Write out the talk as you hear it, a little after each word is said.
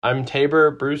I'm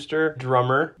Tabor Brewster,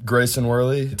 drummer. Grayson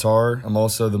Worley, guitar. I'm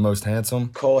also the most handsome.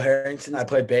 Cole Harrington, I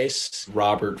play bass.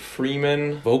 Robert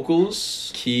Freeman,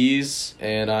 vocals, keys,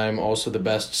 and I'm also the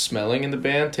best smelling in the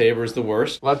band. Tabor's the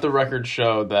worst. Let the record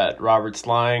show that Robert's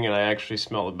lying and I actually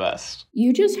smell the best.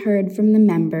 You just heard from the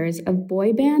members of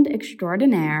boy band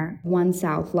extraordinaire One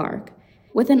South Lark.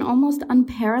 With an almost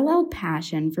unparalleled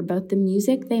passion for both the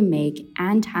music they make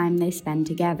and time they spend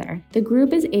together, the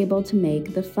group is able to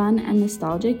make the fun and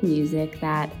nostalgic music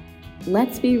that,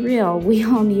 let's be real, we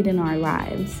all need in our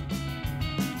lives.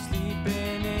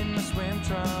 Sleeping in my swim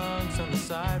trunks on the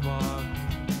sidewalk.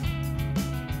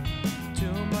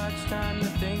 Too much time to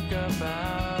think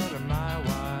about on my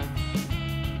watch.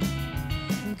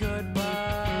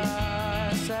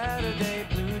 Goodbye, Saturday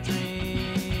blue dream.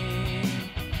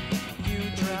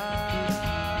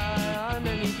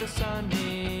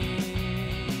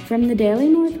 From the Daily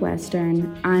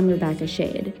Northwestern, I'm Rebecca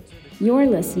Shade. You're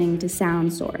listening to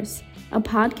Sound Source, a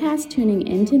podcast tuning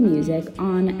into music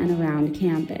on and around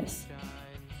campus.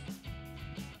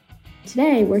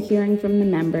 Today, we're hearing from the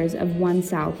members of One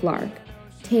South Lark,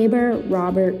 Tabor,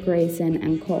 Robert, Grayson,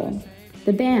 and Cole.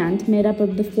 The band, made up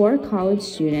of the 4 college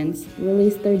students,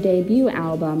 released their debut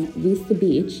album, Vista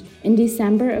Beach, in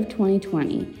December of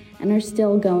 2020, and are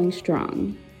still going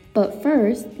strong. But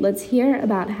first, let's hear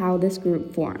about how this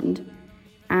group formed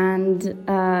and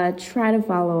try to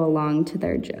follow along to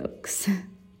their jokes.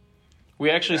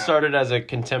 We actually started as a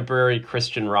contemporary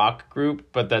Christian rock group,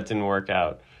 but that didn't work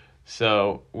out.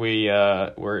 So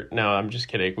I'm just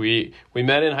kidding. We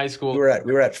met in high school. We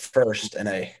were at first in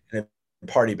a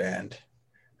party band.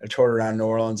 I toured around New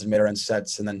Orleans and made our own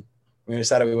sets, and then we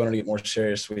decided we wanted to get more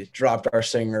serious. We dropped our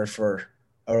singer for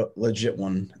a legit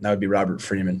one, and that would be Robert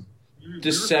Freeman.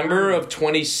 December of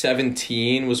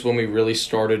 2017 was when we really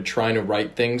started trying to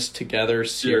write things together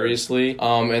seriously.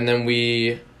 And then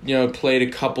we, played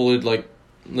a couple of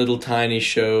little tiny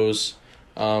shows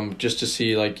just to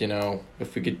see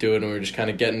if we could do it. And we were just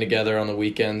kind of getting together on the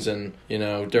weekends and,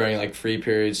 during free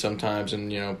periods sometimes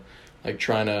and,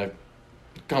 trying to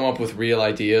come up with real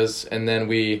ideas. And then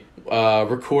we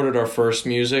recorded our first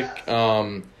music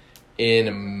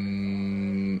in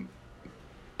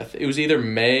it was either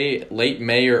late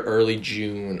May or early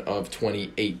June of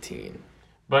 2018.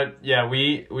 But yeah,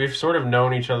 we've sort of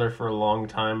known each other for a long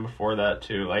time before that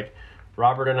too.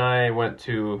 Robert and I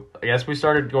we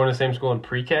started going to the same school in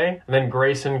pre-K, and then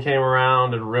Grayson came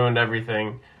around and ruined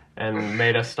everything and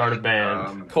made us start a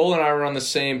band. Cole and I were on the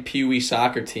same Pee Wee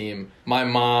soccer team. My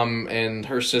mom and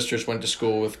her sisters went to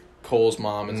school with Cole's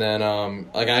mom, and then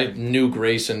I knew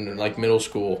Grayson in middle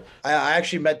school. I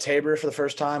actually met Tabor for the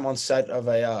first time on set of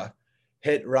a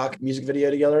hit rock music video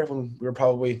together when we were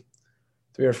probably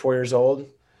 3 or 4 years old.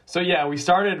 So yeah, we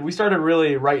started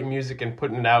really writing music and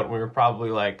putting it out when we were probably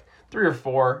 3 or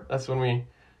 4. That's when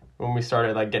we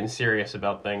started getting serious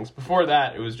about things. Before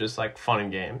that, it was just fun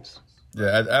and games.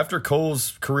 Yeah, after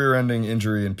Cole's career-ending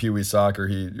injury in Pee Wee soccer,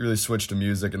 he really switched to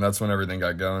music, and that's when everything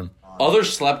got going. Other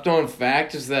slept-on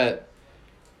fact is that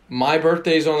my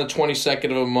birthday's on the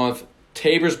 22nd of a month,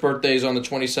 Tabor's birthday's on the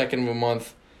 22nd of a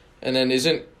month, and then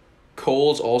isn't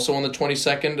Cole's also on the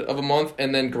 22nd of a month,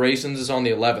 and then Grayson's is on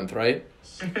the 11th, right?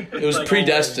 It was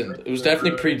predestined. It was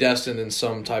definitely predestined in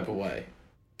some type of way.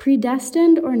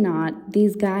 Predestined or not,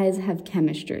 these guys have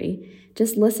chemistry.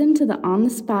 Just listen to the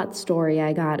on-the-spot story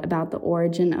I got about the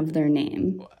origin of their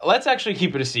name. Let's actually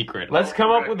keep it a secret. Let's come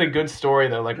up with a good story,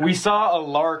 though. We saw a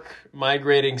lark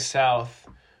migrating south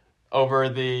over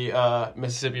the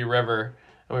Mississippi River,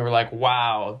 and we were like,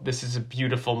 wow, this is a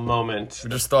beautiful moment. We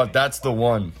just thought, that's the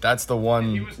one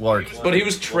lark. But he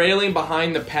was trailing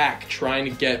behind the pack, trying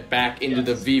to get back into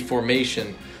the V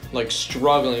formation,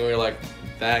 struggling. We were like,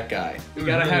 that guy. We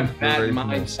gotta have that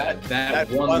mindset. That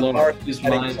one lark is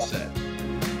mindset.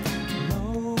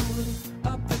 Load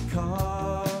up the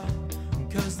car,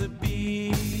 'cause the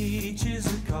beach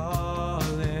is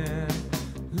calling.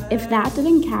 If that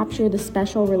didn't capture the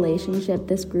special relationship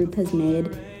this group has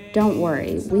made, don't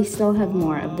worry, we still have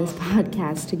more of this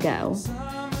podcast to go.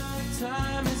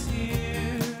 Summertime is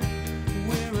here.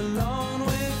 We're alone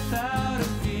without a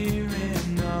fear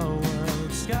in the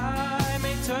world. Sky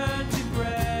may turn to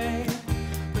gray,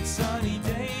 but sunny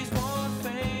days won't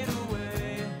fade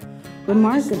away.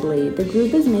 Remarkably, the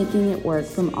group is making it work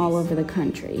from all over the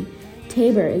country.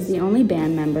 Tabor is the only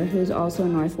band member who is also a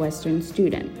Northwestern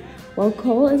student. While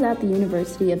Cole is at the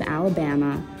University of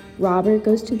Alabama, Robert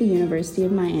goes to the University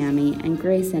of Miami, and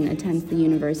Grayson attends the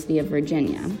University of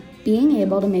Virginia. Being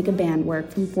able to make a band work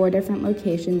from 4 different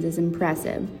locations is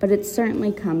impressive, but it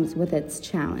certainly comes with its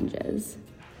challenges.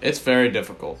 It's very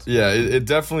difficult. Yeah, it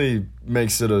definitely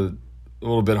makes it a a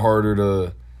little bit harder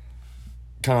to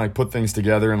kind of like put things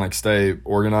together and like stay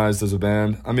organized as a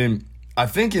band. I mean, I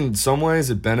think in some ways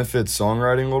it benefits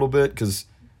songwriting a little bit because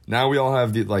now we all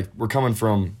have we're coming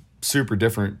from super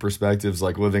different perspectives,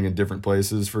 like living in different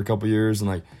places for a couple years, and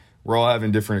like we're all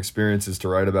having different experiences to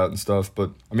write about and stuff.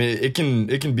 But I mean, it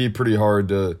can be pretty hard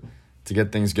to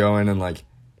get things going, and like,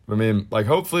 I mean, like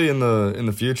hopefully in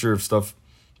the future, if stuff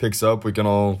picks up, we can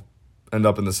all end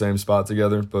up in the same spot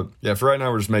together. But yeah, for right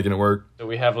now, we're just making it work. So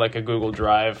we have like a Google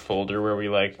Drive folder where we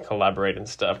like collaborate and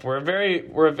stuff. We're a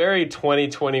very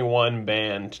 2021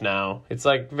 band now. It's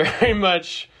like very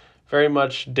much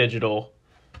digital,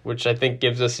 which I think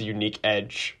gives us a unique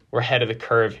edge. We're ahead of the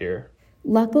curve here.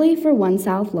 Luckily for One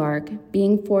South Lark,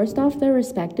 being forced off their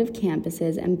respective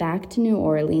campuses and back to New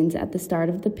Orleans at the start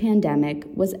of the pandemic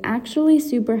was actually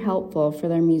super helpful for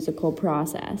their musical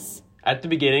process. At the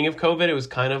beginning of COVID, it was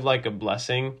kind of like a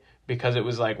blessing because it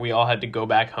was like we all had to go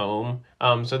back home.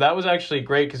 So that was actually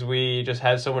great because we just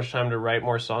had so much time to write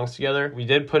more songs together. We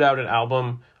did put out an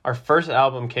album. Our first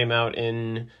album came out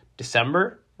in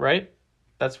December, right?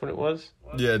 That's when it was?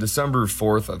 Yeah, December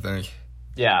 4th, I think.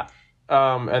 Yeah.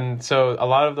 And so a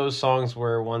lot of those songs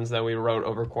were ones that we wrote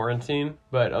over quarantine,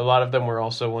 but a lot of them were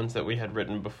also ones that we had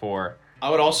written before. I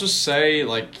would also say,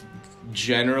 like,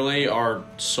 generally our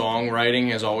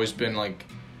songwriting has always been like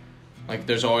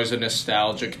there's always a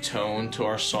nostalgic tone to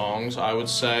our songs, I would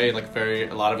say, like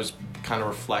a lot of it's kind of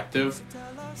reflective.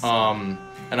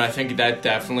 And I think that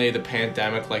definitely the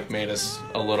pandemic like made us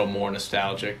a little more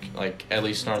nostalgic, like at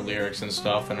least in our lyrics and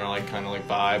stuff and our like kind of like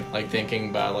vibe, like thinking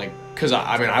about like, cause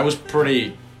I mean I was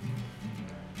pretty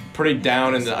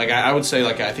down in the, like I would say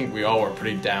like I think we all were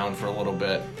pretty down for a little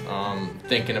bit,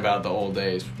 thinking about the old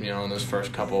days, you know, in those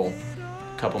first couple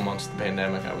months of the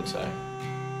pandemic, I would say.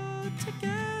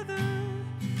 Together,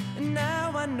 and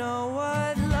now I know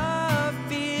what love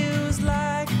feels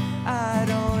like. I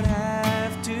don't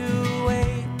have to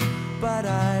wait, but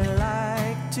I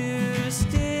like to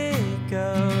stick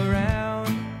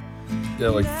around. Yeah,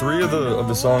 like 3 of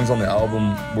the songs on the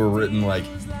album were written like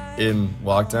in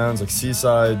lockdowns, like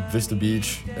Seaside, Vista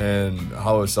Beach, and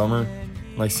Hollow Summer.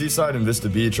 Like Seaside and Vista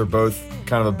Beach are both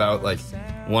kind of about like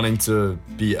wanting to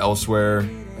be elsewhere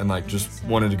and like just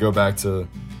wanted to go back to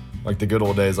like the good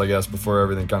old days, I guess, before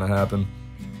everything kind of happened.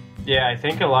 Yeah, I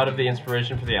think a lot of the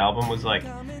inspiration for the album was like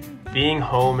being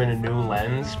home in a new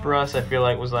lens for us. I feel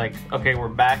like was like, okay, we're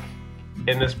back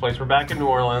in this place. We're back in New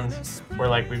Orleans where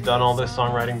like we've done all this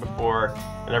songwriting before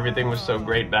and everything was so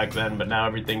great back then, but now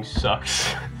everything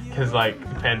sucks because like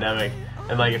the pandemic.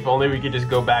 And like if only we could just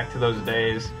go back to those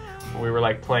days when we were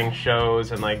like playing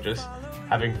shows and like just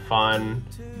having fun,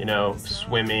 you know,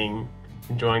 swimming,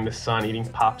 enjoying the sun, eating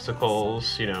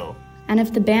popsicles, you know. And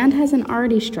if the band hasn't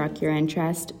already struck your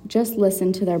interest, just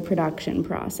listen to their production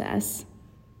process.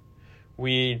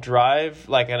 We drive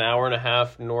like an hour and a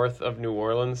half north of New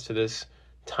Orleans to this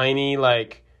tiny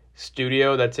like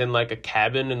studio that's in like a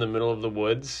cabin in the middle of the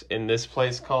woods in this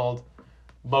place called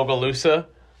Bogalusa,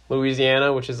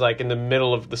 Louisiana, which is like in the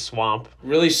middle of the swamp.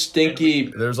 Really stinky.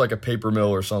 There's like a paper mill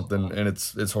or something, and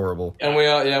it's horrible. And we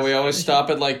always stop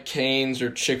at like Cane's or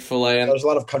Chick-fil-A. And There's a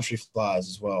lot of country flies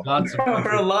as well. Lots of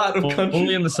a lot of country.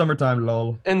 Only in the summertime,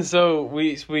 lol. And so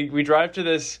we drive to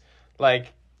this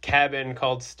like cabin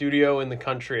called Studio in the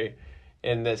Country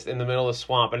in the middle of the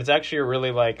swamp, and it's actually a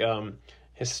really like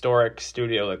historic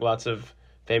studio. Like lots of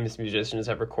famous musicians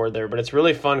have recorded there, but it's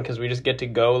really fun because we just get to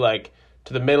go like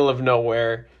to the middle of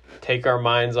nowhere, take our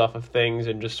minds off of things,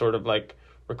 and just sort of like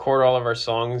record all of our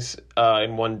songs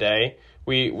in one day.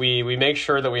 We make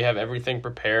sure that we have everything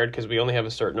prepared because we only have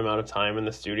a certain amount of time in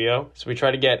the studio. So we try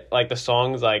to get like the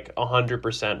songs like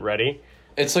 100% ready.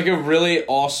 It's like a really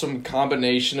awesome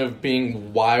combination of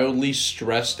being wildly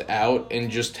stressed out and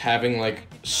just having like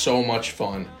so much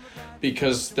fun,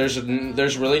 because there's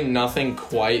really nothing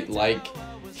quite like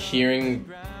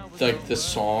hearing like the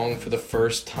song for the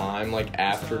first time like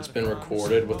after it's been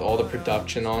recorded with all the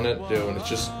production on it, dude. And it's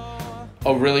just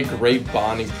a really great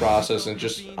bonding process, and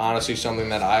just honestly something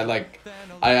that I like.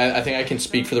 I think I can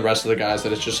speak for the rest of the guys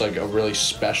that it's just like a really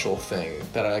special thing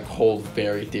that I like hold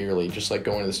very dearly, just like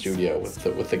going to the studio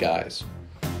with the guys.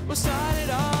 We'll start it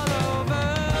all over.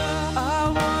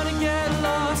 I wanna get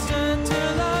lost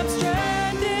until I'm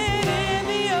stranded in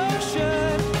the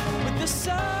ocean with the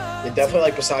sun. Yeah, definitely,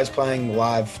 like, besides playing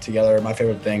live together, my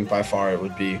favorite thing by far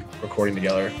would be recording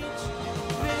together.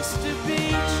 Mr.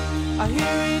 Beach, I hear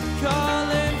it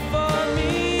calling for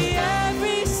me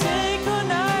every single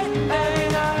night. Every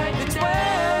night. It's where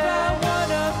I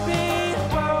wanna be.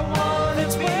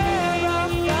 It's where I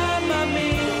find my me.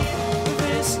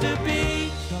 Mr.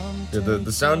 Beach. Yeah,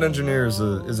 the sound engineer is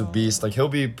a beast. Like, he'll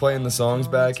be playing the songs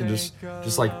back and just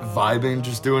like vibing,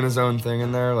 just doing his own thing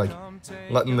in there, like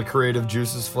letting the creative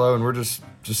juices flow, and we're just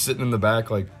sitting in the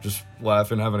back, like just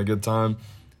laughing, having a good time.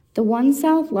 The One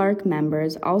South Lark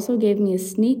members also gave me a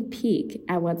sneak peek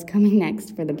at what's coming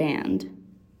next for the band.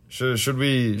 Should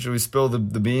we spill the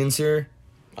beans here?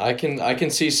 I can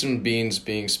see some beans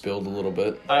being spilled a little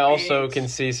bit. I also can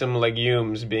see some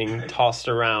legumes being tossed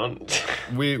around.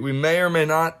 We may or may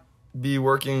not be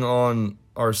working on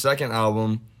our second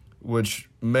album, which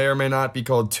may or may not be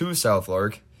called Two South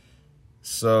Lark.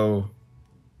 So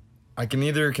I can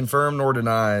neither confirm nor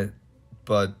deny,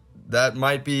 but that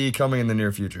might be coming in the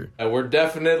near future. We're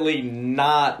definitely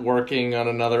not working on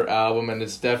another album, and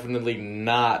it's definitely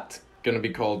not going to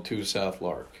be called Two South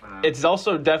Lark. It's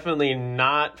also definitely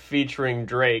not featuring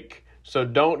Drake, so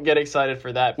don't get excited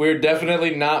for that. We're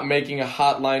definitely not making a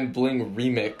Hotline Bling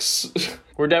remix.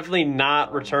 We're definitely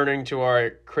not returning to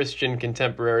our Christian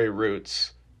contemporary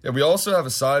roots. Yeah, we also have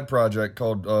a side project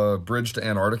called Bridge to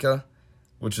Antarctica,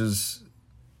 which is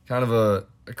kind of a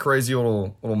crazy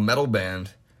little metal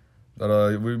band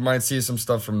that we might see some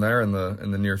stuff from there in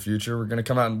the near future. We're going to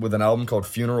come out with an album called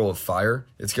Funeral of Fire.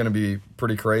 It's going to be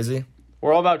pretty crazy.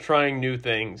 We're all about trying new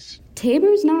things.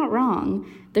 Tabor's not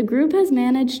wrong. The group has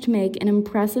managed to make an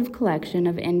impressive collection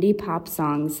of indie pop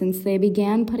songs since they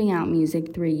began putting out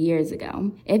music 3 years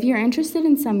ago. If you're interested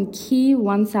in some key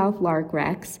One South Lark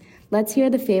recs, let's hear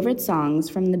the favorite songs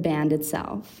from the band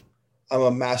itself. I'm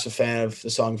a massive fan of the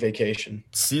song Vacation.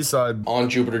 Seaside. On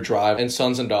Jupiter Drive, and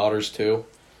Sons and Daughters too.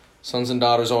 Sons and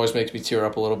Daughters always makes me tear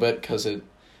up a little bit because it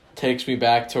takes me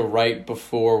back to right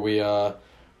before we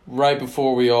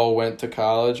all went to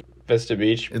college. Vista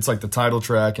Beach. It's like the title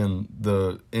track and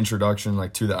the introduction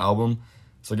like to the album.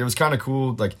 So like it was kind of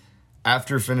cool, like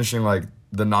after finishing like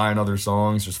the 9 other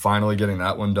songs, just finally getting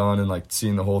that one done and like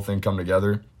seeing the whole thing come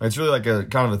together. It's really like a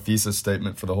kind of a thesis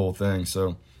statement for the whole thing.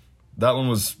 So that one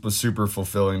was super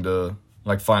fulfilling to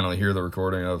like finally hear the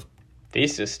recording of.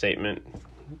 Thesis statement.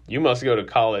 You must go to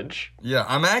college. Yeah,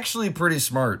 I'm actually pretty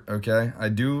smart, okay? I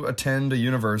do attend a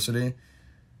university.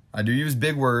 I do use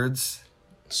big words.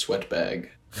 Sweatbag.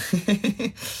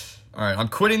 All right, I'm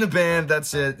quitting the band.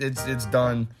 That's it. It's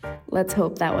done. Let's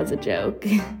hope that was a joke.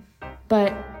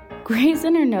 But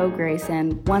Grayson or no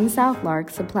Grayson, One South Lark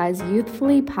supplies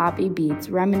youthfully poppy beats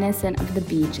reminiscent of the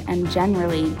beach and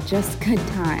generally just good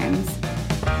times.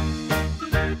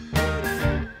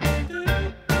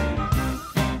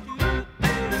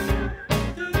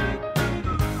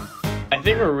 I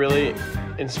think we're really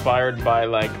inspired by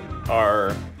like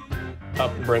our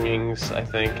upbringings, I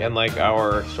think, and like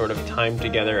our sort of time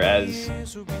together as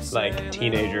like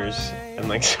teenagers, and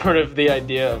like sort of the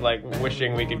idea of like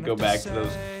wishing we could go back to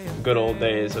those good old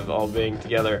days of all being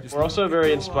together. We're also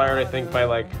very inspired, I think, by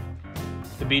like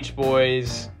the Beach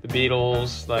Boys, the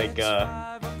Beatles, like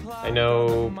I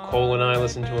know Cole and I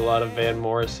listen to a lot of Van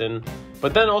Morrison,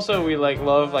 but then also we like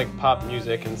love like pop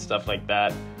music and stuff like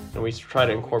that, and we try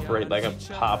to incorporate like a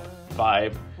pop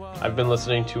vibe. I've been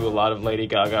listening to a lot of Lady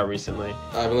Gaga recently.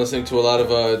 I've been listening to a lot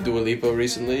of Dua Lipa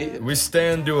recently. We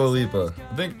stan Dua Lipa.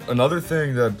 I think another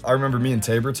thing that I remember me and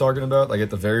Tabor talking about, like at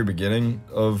the very beginning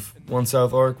of One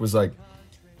South Lark, was like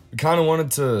we kind of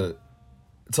wanted to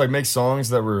like make songs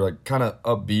that were like kind of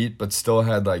upbeat but still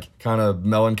had like kind of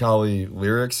melancholy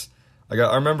lyrics. Like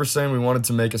I remember saying we wanted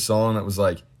to make a song that was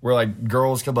like where like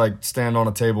girls could like stand on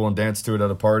a table and dance to it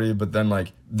at a party, but then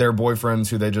like their boyfriends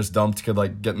who they just dumped could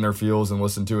like get in their feels and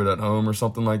listen to it at home or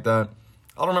something like that.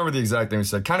 I don't remember the exact thing we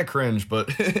said. Kind of cringe, but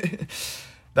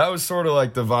that was sort of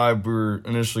like the vibe we were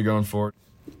initially going for.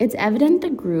 It's evident the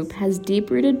group has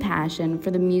deep-rooted passion for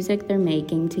the music they're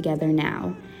making together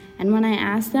now. And when I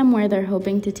asked them where they're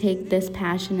hoping to take this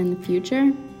passion in the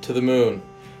future, To the moon.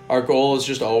 Our goal has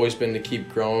just always been to keep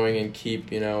growing and keep,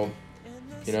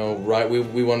 right.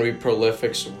 We want to be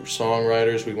prolific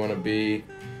songwriters. We want to be,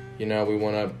 we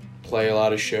want to play a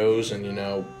lot of shows,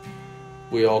 and,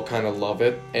 we all kind of love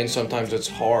it. And sometimes it's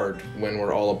hard when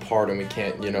we're all apart and we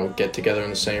can't, get together in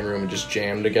the same room and just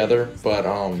jam together. But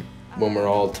when we're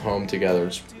all at home together,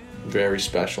 it's very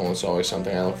special, and it's always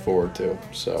something I look forward to.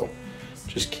 So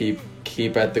just keep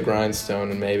at the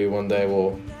grindstone, and maybe one day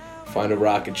we'll find a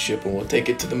rocket ship and we'll take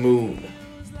it to the moon.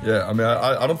 Yeah, I mean,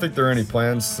 I don't think there are any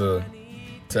plans to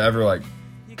ever like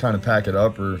kind of pack it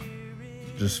up or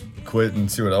just quit and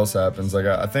see what else happens. Like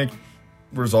I think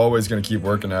we're just always going to keep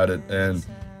working at it, and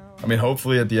I mean,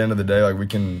 hopefully at the end of the day, like we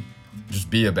can just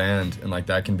be a band, and like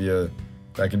that can be a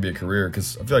career,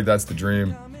 because I feel like that's the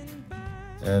dream.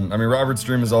 And I mean, Robert's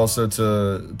dream is also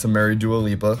to marry Dua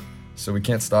Lipa, so we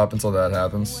can't stop until that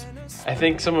happens. I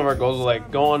think some of our goals are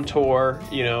like go on tour,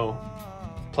 you know,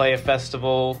 play a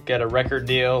festival, get a record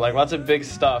deal, like lots of big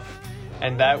stuff.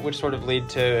 And that would sort of lead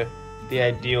to the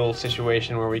ideal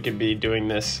situation where we could be doing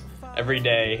this every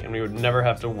day and we would never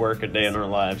have to work a day in our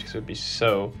lives because it would be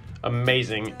so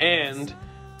amazing. And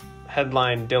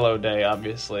headline Dillo Day,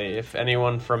 obviously. If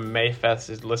anyone from Mayfest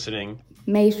is listening.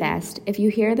 Mayfest, if you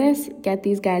hear this, get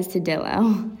these guys to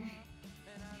Dillo.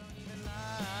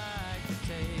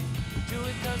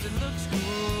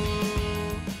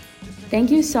 Thank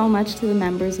you so much to the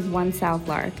members of One South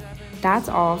Lark. That's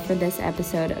all for this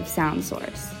episode of Sound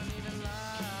Source.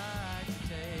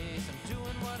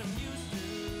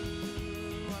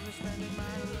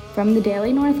 From the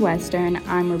Daily Northwestern,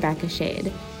 I'm Rebecca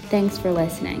Shade. Thanks for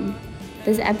listening.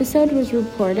 This episode was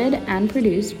reported and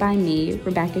produced by me,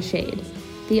 Rebecca Shade.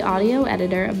 The audio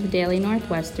editor of the Daily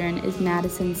Northwestern is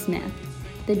Madison Smith.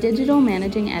 The digital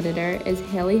managing editor is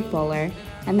Haley Fuller,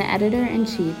 and the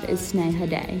editor-in-chief is Sneha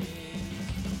Day.